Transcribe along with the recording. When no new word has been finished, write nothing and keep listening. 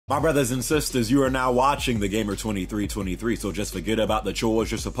My brothers and sisters, you are now watching the Gamer 2323, so just forget about the chores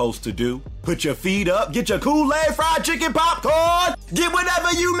you're supposed to do. Put your feet up, get your Kool-Aid, fried chicken, popcorn, get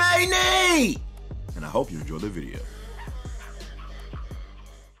whatever you may need! And I hope you enjoy the video.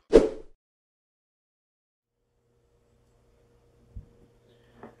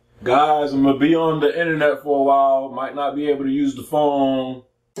 Guys, I'm gonna be on the internet for a while, might not be able to use the phone.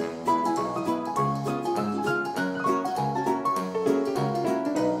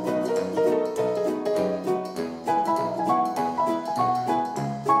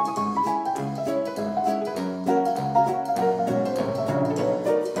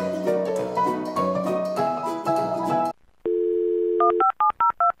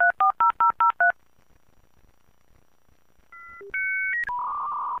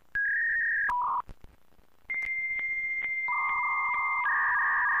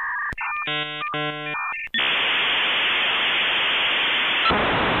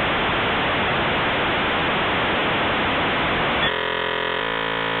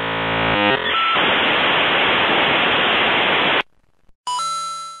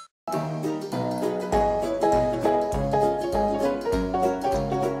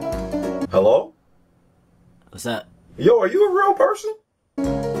 Hello? What's up? Yo, are you a real person?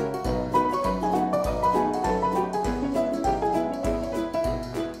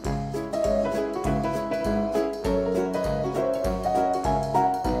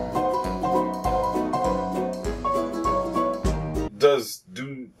 Does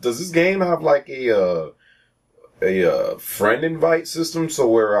this game have like a friend invite system so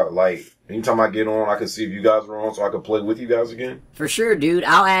where like anytime I get on I can see if you guys are on so I can play with you guys again? For sure, dude.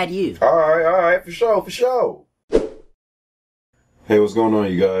 I'll add you. Alright, for sure. Hey, what's going on,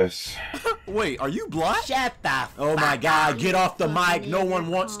 you guys? Wait, are you black? Shut the Oh my god, get off the mic. No one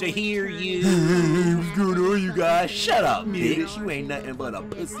wants to hear you. What's going on, you guys? Shut up, bitch. You ain't nothing but a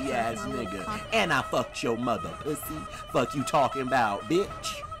pussy ass nigga. And I fucked your mother, pussy. Fuck you talking about, bitch.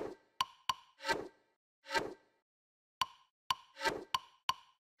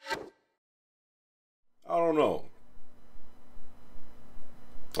 I don't know.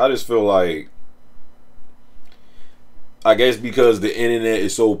 I just feel like, I guess because the internet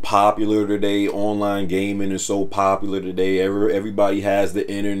is so popular today, online gaming is so popular today, everybody has the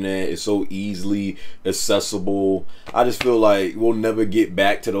internet, it's so easily accessible. I just feel like we'll never get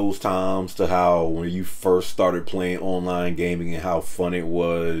back to those times to how when you first started playing online gaming and how fun it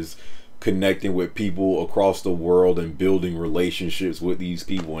was connecting with people across the world and building relationships with these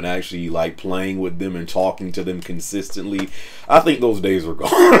people and actually like playing with them and talking to them consistently. I think those days are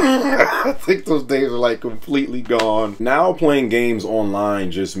gone. I think those days are like completely gone. Now playing games online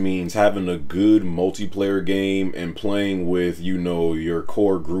just means having a good multiplayer game and playing with, you know, your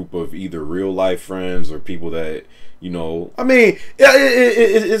core group of either real life friends or people that, you know, I mean,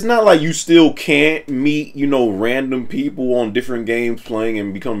 it's not like you still can't meet, you know, random people on different games playing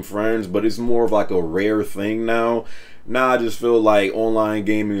and become friends, but it's more of like a rare thing now. Now I just feel like online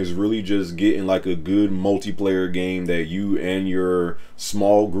gaming is really just getting like a good multiplayer game that you and your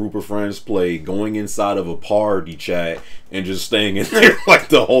small group of friends play, going inside of a party chat and just staying in there like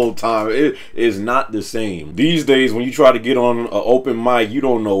the whole time. It is not the same. These days when you try to get on an open mic, you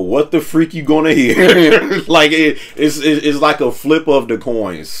don't know what the freak you gonna hear. Like it's like a flip of the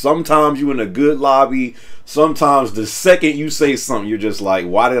coins. Sometimes you in a good lobby, sometimes the second you say something, you're just like,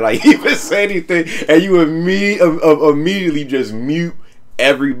 why did I even say anything? And you immediately just mute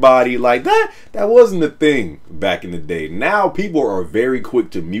everybody. Like that wasn't a thing back in the day. Now people are very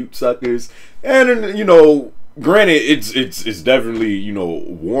quick to mute suckers. And, you know, granted, it's definitely, you know,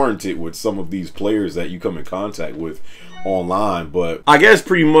 warranted with some of these players that you come in contact with online, but I guess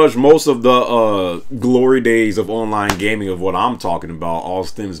pretty much most of the glory days of online gaming of what I'm talking about all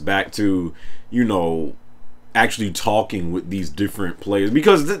stems back to, you know, actually talking with these different players,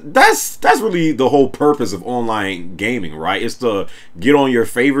 because that's really the whole purpose of online gaming, right? It's to get on your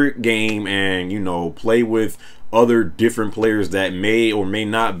favorite game and, you know, play with other different players that may or may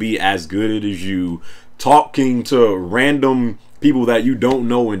not be as good as you, talking to random people that you don't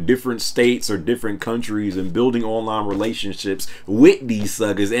know in different states or different countries and building online relationships with these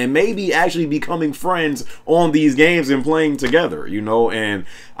suckers and maybe actually becoming friends on these games and playing together, you know. And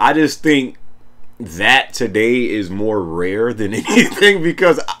I just think that today is more rare than anything,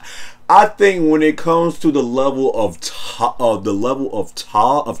 because I think when it comes to the level of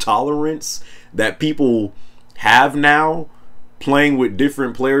tolerance that people have now playing with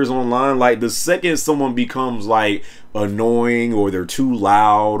different players online, like the second someone becomes like annoying or they're too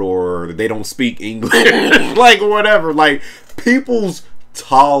loud or they don't speak English like whatever, like people's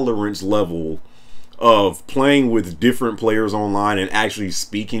tolerance level of playing with different players online and actually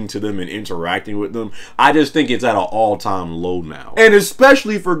speaking to them and interacting with them, I just think it's at an all-time low now. And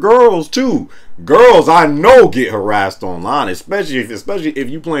especially for girls too. Girls, I know, get harassed online, especially if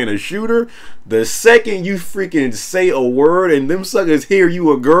you playing a shooter. The second you freaking say a word and them suckers hear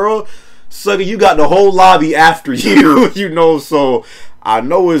you a girl, sucker, you got the whole lobby after you. You know, so I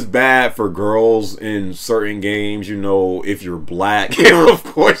know it's bad for girls in certain games, you know, if you're black. Of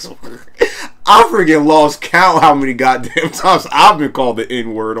course, I freaking lost count how many goddamn times I've been called the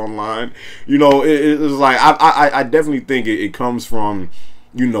N-word online. You know, it's like, I definitely think it comes from,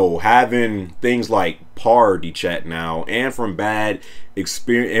 you know, having things like party chat now, and from bad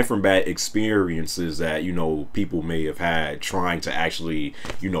experiences that, you know, people may have had trying to actually,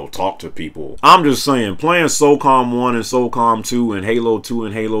 you know, talk to people. I'm just saying, playing SOCOM 1 and SOCOM 2 and Halo 2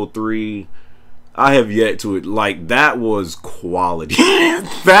 and Halo 3, I have yet to, like, that was quality.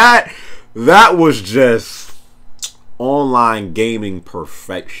 that was just online gaming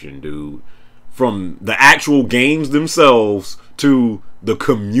perfection, dude. From the actual games themselves to the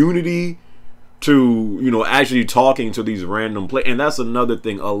community to, you know, actually talking to these random players. And that's another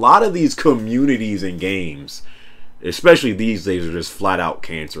thing. A lot of these communities in games, especially these days, are just flat out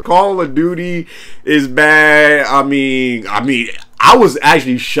cancer. Call of Duty is bad. I mean, I was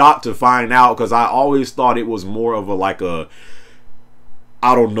actually shocked to find out, because I always thought it was more of a, like a,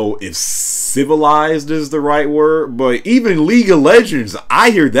 I don't know if civilized is the right word, but even League of Legends,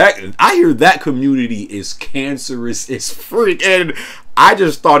 I hear that community is cancerous as freak, and I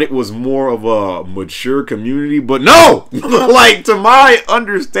just thought it was more of a mature community, but no! Like, to my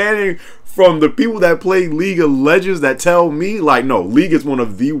understanding, from the people that play League of Legends that tell me, like, no, League is one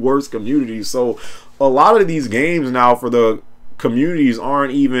of the worst communities. So a lot of these games now, for the communities,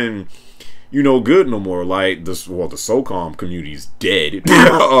 aren't even, you know, good no more. Like the SOCOM community is dead.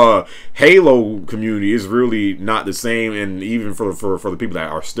 Halo community is really not the same, and even for the people that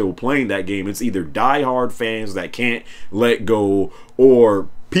are still playing that game, it's either diehard fans that can't let go, or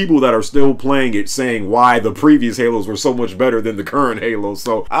people that are still playing it saying why the previous Halos were so much better than the current Halos.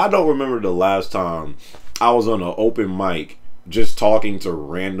 So I don't remember the last time I was on an open mic just talking to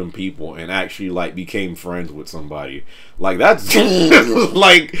random people and actually, like, became friends with somebody. Like, that's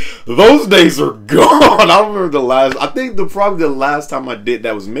like, those days are gone. I don't remember I think probably the last time I did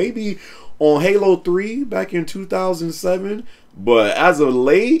that was maybe on Halo 3 back in 2007. But as of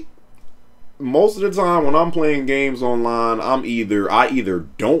late, most of the time when I'm playing games online, I either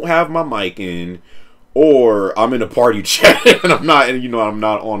don't have my mic in, or I'm in a party chat and I'm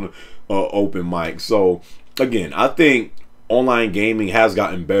not on open mic. So again, I think online gaming has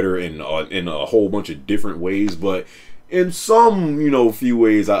gotten better in a whole bunch of different ways, but in some, you know, few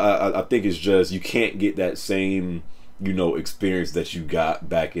ways, I think it's just you can't get that same, you know, experience that you got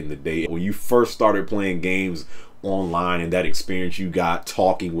back in the day when you first started playing games online, and that experience you got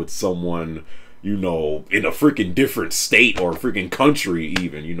talking with someone, you know, in a freaking different state or a freaking country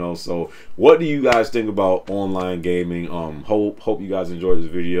even, you know. So what do you guys think about online gaming? Hope you guys enjoyed this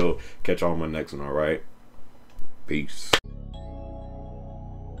video. Catch y'all on my next one. All right, peace.